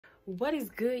What is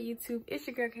good, YouTube? It's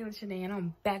your girl kaylaashanae, and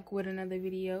I'm back with another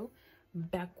video,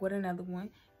 back with another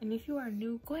one. And if you are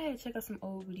new, go ahead and check out some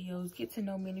old videos, get to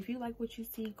know me. And if you like what you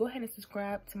see, go ahead and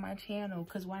subscribe to my channel,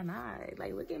 because why not?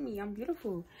 Like, look at me, I'm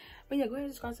beautiful. But yeah, go ahead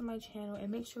and subscribe to my channel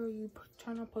and make sure you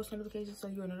turn on post notifications so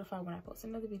you are notified when I post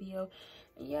another video.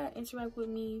 And yeah, interact with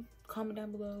me, comment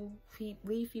down below,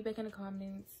 leave feedback in the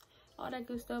comments, all that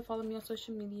good stuff. Follow me on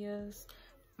social medias.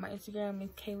 My Instagram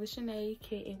is kaylaashanae,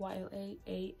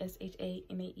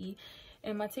 kaylaashanae,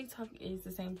 and my TikTok is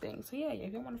the same thing. So yeah,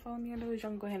 if you want to follow me on those, you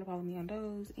can go ahead and follow me on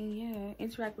those, and yeah,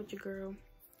 interact with your girl.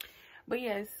 But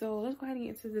yeah, so let's go ahead and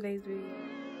get into today's video.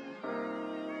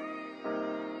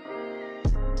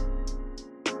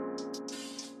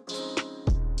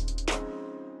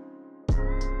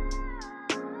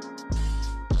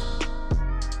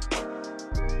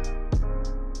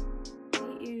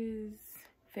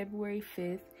 February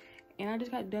 5th, and I just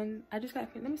got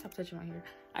let me stop touching my hair.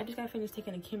 I just got finished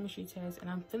taking a chemistry test, and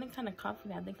I'm feeling kind of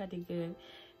confident. I think I did good.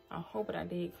 I hope that I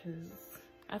did, because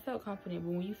I felt confident.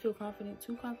 But when you feel confident,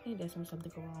 too confident, that's when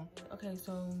something go wrong. Okay,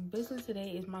 so basically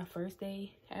today is my first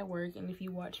day at work, and if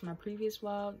you watch my previous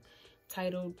vlog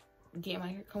titled "Get My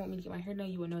Hair," come with me to get my hair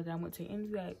done, you would know that I went to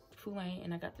interview at Foodlion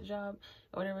and I got the job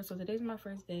or whatever. So today's my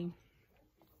first day.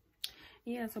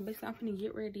 Yeah, so basically I'm gonna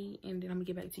get ready, and then I'm gonna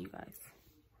get back to you guys.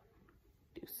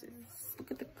 Deuces. Look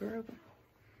at the girl.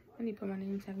 I need to put my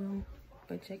name tag on,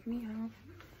 but check me out.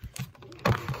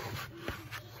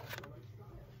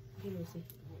 Hey, Lucy.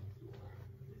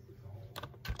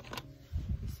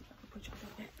 Let's see if I can put you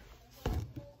like that.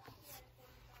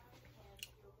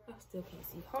 I still can't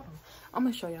see. Hold on. I'm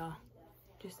gonna show y'all.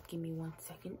 Just give me 1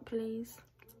 second, please.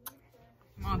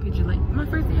 Mom, picture like my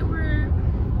first day at work.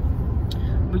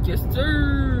 But yes,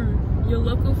 sir. Your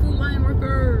local Foodlion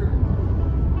worker.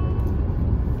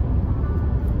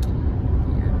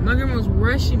 My grandma was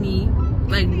rushing me,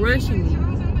 like rushing me.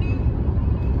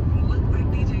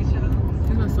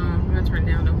 That's my song. I'm gonna turn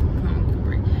it down though.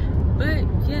 But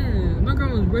yeah, my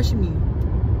grandma was rushing me.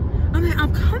 I'm like,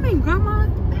 I'm coming, grandma.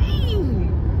 Dang.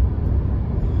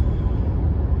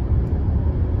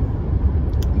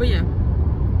 But yeah.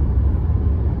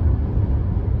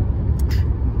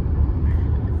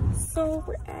 So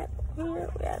we're at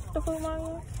the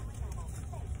Foodlion.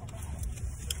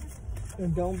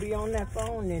 And don't be on that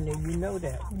phone, and you know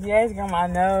that. Yes, grandma, I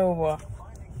know.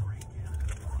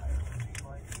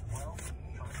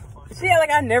 She had like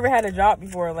I never had a job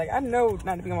before. Like I know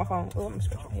not to be on my phone. Oh, I'm gonna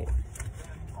scratch my head.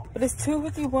 But it's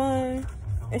 2:51,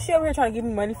 and she over here trying to give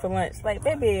me money for lunch. Like,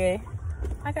 baby,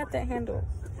 I got that handled.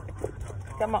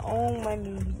 Got my own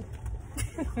money.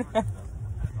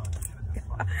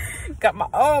 Got my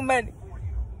own money.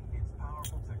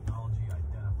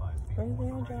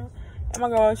 And my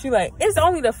girl, she like, it's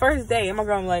only the first day. And my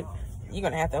girl, I'm like, you're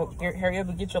gonna have to hurry up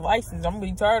and get your license. I'm gonna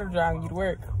be tired of driving you to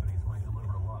work.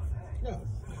 No,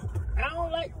 I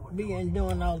don't like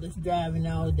doing all this driving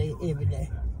all day, every day.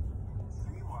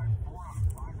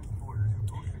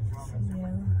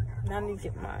 Yeah, now I need to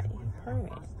get my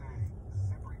permit.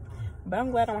 But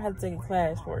I'm glad I don't have to take a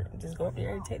class for it. Just go up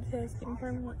there and take the test, get my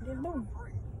permit, then boom.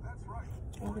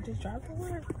 I can just drive to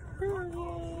work.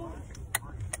 Brilliant.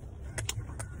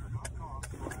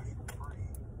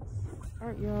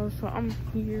 Alright, y'all, so I'm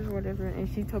here or whatever, and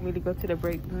she told me to go to the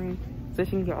break room so she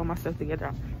can get all my stuff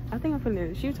together. I think I'm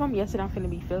finna, she told me yesterday I'm finna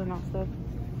be filling out stuff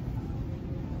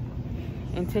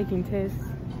and taking tests,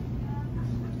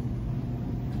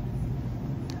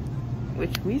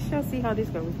 which we shall see how this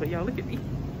goes. But y'all, look at me.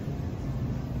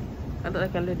 I look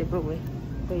like a little boy.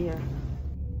 But yeah.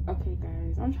 Okay,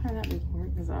 guys, I'm trying not to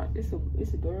record because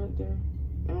it's a door up there,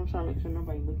 and I'm trying to make sure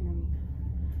nobody's looking at me.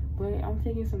 But I'm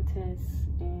taking some tests,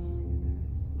 and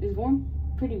it's going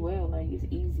pretty well. Like, it's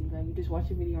easy. Like, you just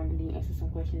watch a video and then you answer some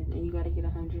questions, and you gotta get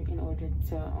 100 in order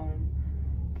to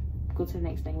go to the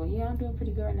next thing. But yeah, I'm doing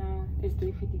pretty good right now. It's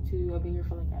 3:52. I've been here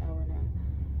for like an hour now.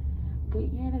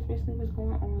 But yeah, that's basically what's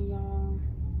going on, y'all.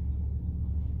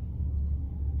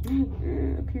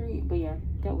 Period. But yeah,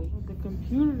 that way. The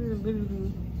computer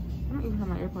literally, I don't even have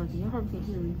my AirPods in. Y'all probably can't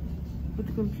hear me. But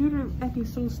the computer acting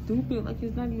so stupid, like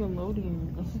it's not even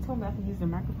loading. And she told me I could use the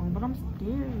microphone, but I'm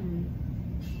scared.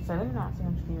 So let me not say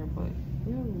I'm scared, but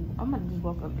ew, I'm gonna just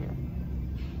walk up there.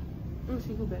 Let me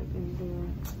see who back in there.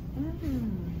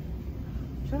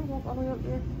 Should I walk all the way up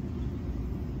there?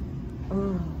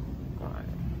 Oh God.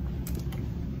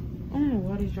 I don't know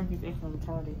why these junkies ain't so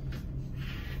retarded.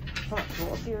 So I'll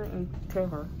go up here and tell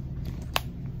her.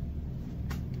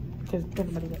 Because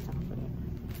everybody got time for that.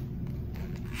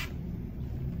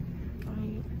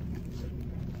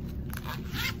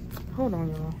 hold on,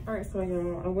 y'all. All right, so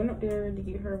y'all, I went up there to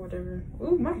get her whatever.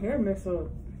 Ooh, my hair messed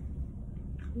up.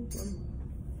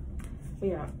 But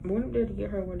yeah, I went up there to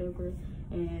get her whatever,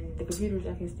 and the computer's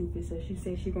acting stupid, so she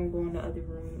said she's gonna go in the other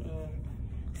room and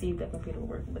see if that computer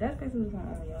works. But that's basically what's going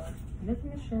on, y'all.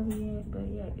 Nothing to show yet, but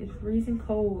yeah, it's freezing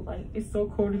cold. Like, it's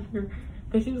so cold in here.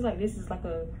 Because she was like, this is like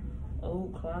a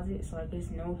old closet, so like there's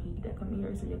no heat that come in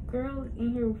here. So your girl is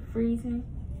in here freezing.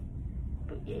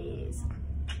 But yes,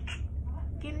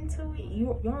 get into it.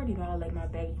 You already know I like my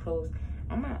baggy clothes.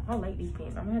 I like these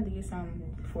pants. I'm gonna have to get some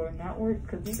for not work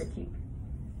because these are cute.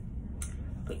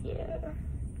 But yeah,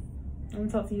 I'm gonna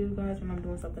talk to you guys when I'm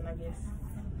doing something, I guess.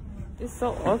 It's so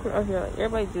awkward out here. Like,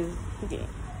 everybody just getting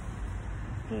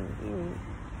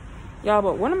y'all.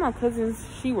 But one of my cousins,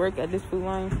 she work at this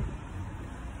Foodlion,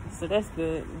 so that's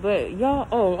good. But y'all,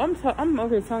 oh, I'm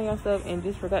over here telling y'all stuff and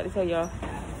just forgot to tell y'all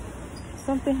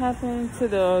something happened to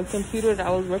the computer that I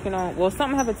was working on. Well,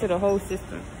 something happened to the whole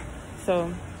system,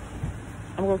 so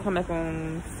I'm gonna come back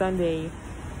on Sunday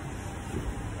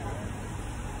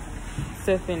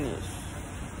to finish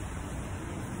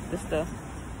the stuff.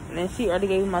 And then she already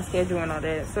gave me my schedule and all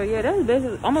that. So yeah, that's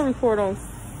basically, I'm gonna record on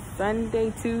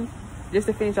Sunday too, just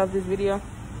to finish off this video,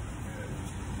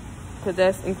 because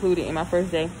that's included in my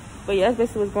first day. But yeah, that's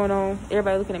basically what's going on.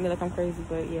 Everybody looking at me like I'm crazy,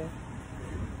 but yeah.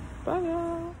 Bye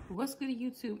y'all. What's good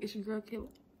YouTube? It's your girl Kayla.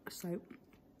 It's like,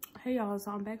 hey y'all,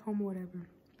 so I'm back home or whatever.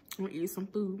 I'm gonna eat some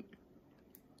food.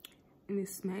 And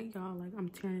it's smack y'all, like I'm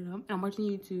tearing it up. And I'm watching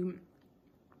YouTube.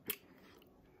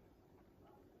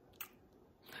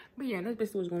 But yeah, that's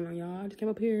basically what's going on, y'all. I just came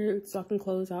up here so I can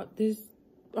close out this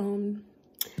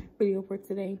video for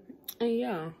today. And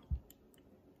yeah,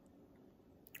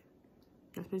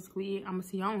 that's basically it. I'm gonna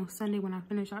see y'all on Sunday when I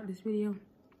finish out this video.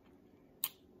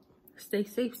 Stay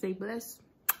safe, stay blessed.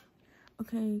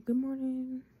 Okay, good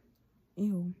morning.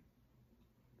 Ew.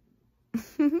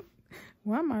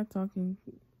 Why am I talking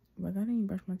like I didn't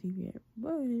brush my teeth yet?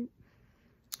 But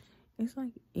it's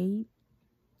like 8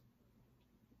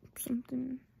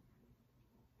 something.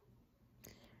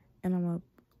 And I'm up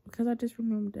because I just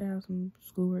remembered to have some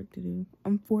schoolwork to do,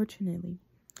 unfortunately.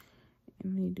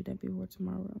 And I need to do that before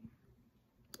tomorrow.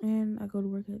 And I go to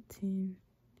work at 10.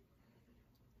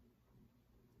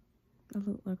 I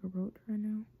look like a roach right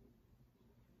now.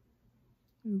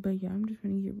 But yeah, I'm just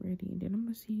gonna get ready. And then I'm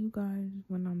gonna see you guys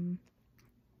when I'm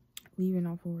leaving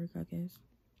off for work, I guess.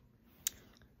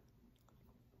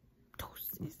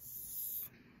 Toasties.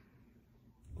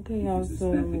 Okay, y'all,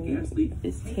 so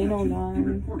it's 10:09.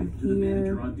 I'm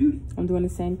here. I'm doing the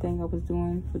same thing I was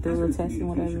doing with the little test and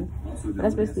whatever. But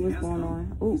that's basically what's going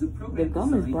on. Ooh, the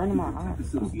gum is burning my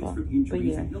eyes. Oh, God. But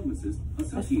yeah,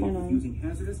 that's what's going on.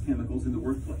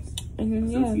 And then,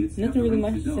 yeah, nothing really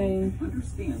much to say.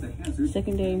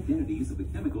 Second day.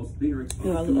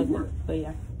 Yeah, I look ugly. But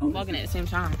yeah, I'm vlogging at the same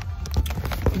time.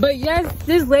 But yes,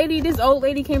 this old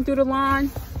lady came through the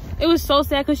line. It was so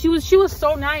sad because she was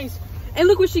so nice. And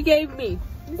look what she gave me.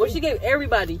 What she gave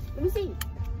everybody. Let me see.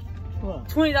 What?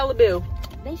 $20 bill.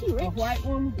 Then she rich. A white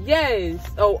woman? Yes.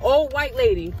 Oh, old white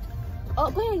lady.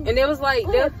 Oh, go ahead. And there was like,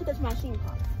 put that to my machine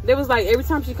card. There was like every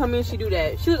time she come in, she do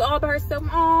that. She was all by herself.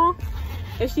 Aw.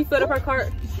 And she filled up her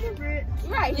cart. She rich.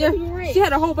 Right. Yeah. She rich. She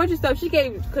had a whole bunch of stuff. She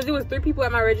gave, because it was 3 people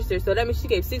at my register, so that means she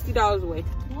gave $60 away.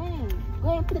 Dang. Go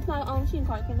ahead and put it to my machine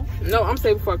card, Kendall. No, I'm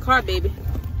saving for a card, baby.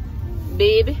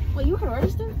 Baby. Wait, you heard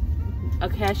register? A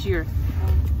cashier.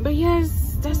 But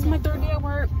yes, that's my 3rd day at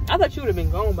work. I thought you would have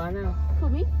been gone by now. Who,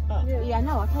 me? Yeah, I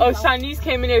know. Oh, Shanice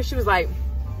came in there. She was like,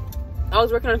 I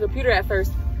was working on a computer at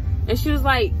first. And she was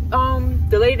like,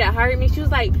 the lady that hired me, she was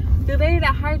like, the lady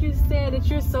that hired you said that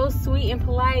you're so sweet and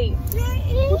polite.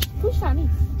 Who's Shanice?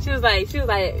 She was like,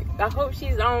 I hope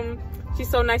she's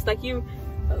so nice like you.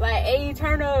 Like, hey,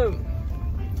 turn up.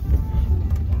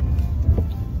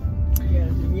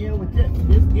 Yeah, with that,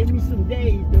 just give me some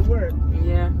days to work.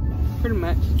 Yeah, pretty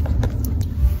much.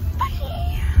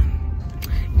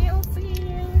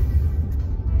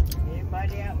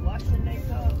 Everybody out washing their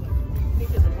cars.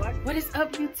 What is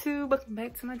up, YouTube? Welcome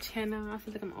back to my channel. I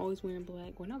feel like I'm always wearing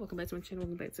black. Well, not welcome back to my channel.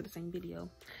 Welcome back to the same video.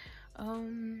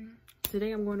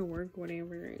 Today I'm going to work,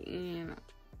 whatever, and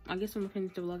I guess I'm gonna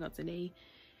finish the vlog out today.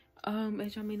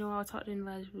 As y'all may know, I talked in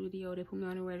the last video. They put me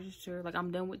on the register. Like,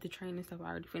 I'm done with the training stuff. I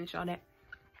already finished all that.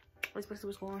 That's basically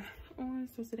what's going on.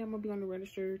 So today I'm gonna be on the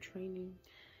register training,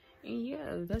 and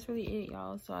yeah, that's really it,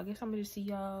 y'all. So I guess I'm gonna just see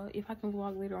y'all if I can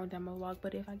vlog later on down my vlog.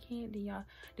 But if I can't, then y'all,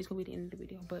 this gonna be the end of the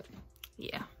video. But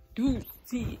yeah, dude,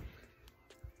 see.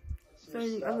 So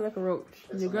I look like a roach.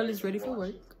 Your girl is ready for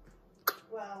work.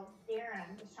 Well,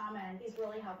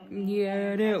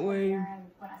 Yeah, that way.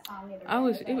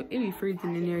 It'd be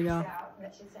freezing in there, y'all.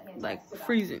 Like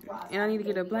freezing. And I need to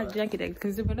get a black jacket that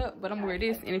can zip it up, but I'm gonna wear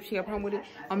this, and if she got a problem with it,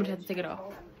 I'm gonna just have to take it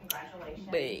off.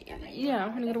 But yeah,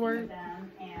 I'm gonna go to work.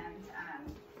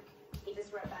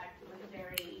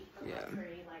 Yeah.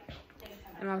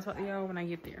 And I'll talk to y'all when I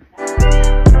get there.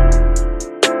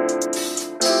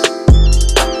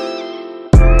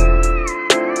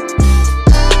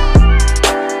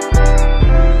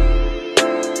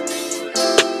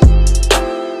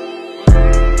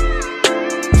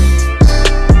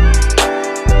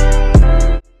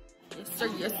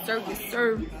 Yes,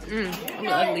 sir. I'm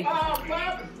ugly.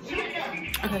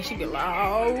 Okay, she get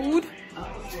loud.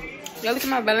 Y'all look at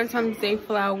my Valentine's Day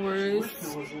flowers.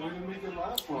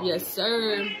 Yes,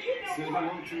 sir.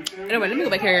 Anyway, let me go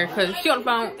back here because she on the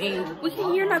phone and we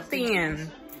can hear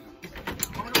nothing.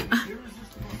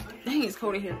 Dang, it's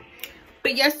cold in here.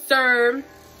 But yes, sir.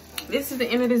 This is the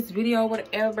end of this video,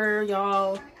 whatever,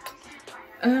 y'all.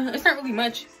 It's not really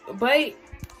much, but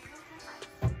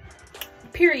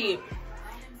period.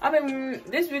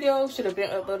 This video should have been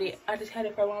uploaded. I just had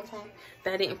it for a long time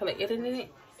that I didn't feel like editing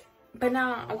it. But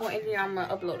now I'm gonna edit it, I'm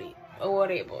gonna upload it or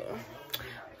whatever.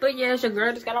 But yes, your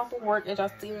girl just got off of work, as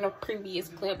y'all seen in the previous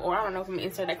clip, or I don't know if I'm gonna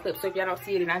insert that clip. So if y'all don't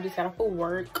see it, and I just got off of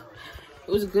work.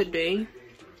 It was a good day.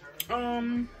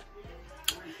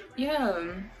 Yeah,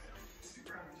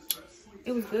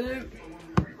 it was good.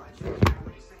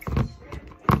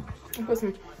 I put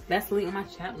some Vaseline on my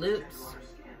chapped lips.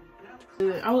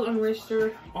 I was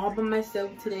unregistered all by myself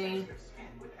today,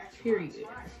 period.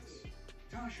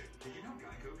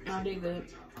 I did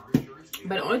good.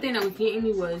 But the only thing that was getting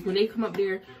me was when they come up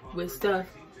there with stuff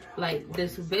like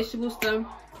this vegetable stuff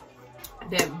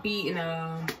that be in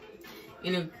a I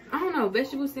don't know,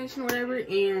 vegetable section or whatever,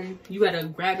 and you gotta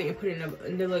grab it and put it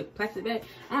in the like plastic bag.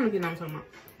 I don't know if you know what I'm talking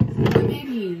about. But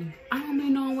maybe I don't really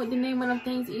know what the name of them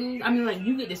things is. I mean, like,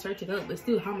 you get to search it up, but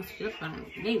still, how much stuff I don't know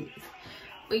what the name is.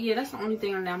 But yeah, that's the only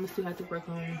thing that I'm gonna still have to work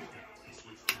on.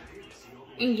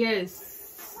 And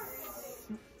yes,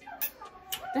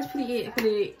 that's pretty it for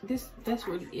the that's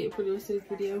really it for the rest of this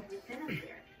video.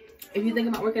 If you think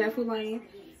about working at Foodlion,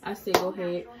 I say go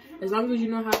ahead. As long as you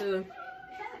know how to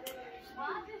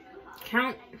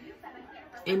count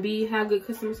and have good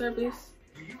customer service,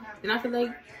 then I feel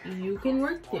like you can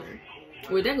work there.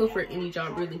 Well, that go for any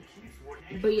job really.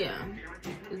 But yeah,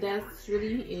 that's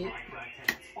really it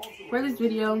for this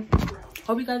video.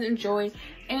 Hope you guys enjoy,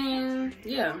 and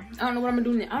yeah, I don't know what I'm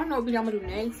gonna do. I don't know what video I'm gonna do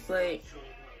next, but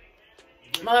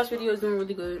my last video is doing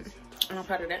really good, and I'm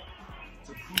proud of that.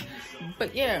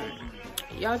 But yeah,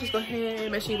 y'all just go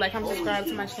ahead, make sure you like, comment, subscribe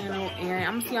to my channel, and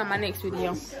I'm gonna see you on my next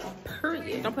video.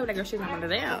 Period. Don't play with that girl shit. I'm under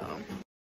there.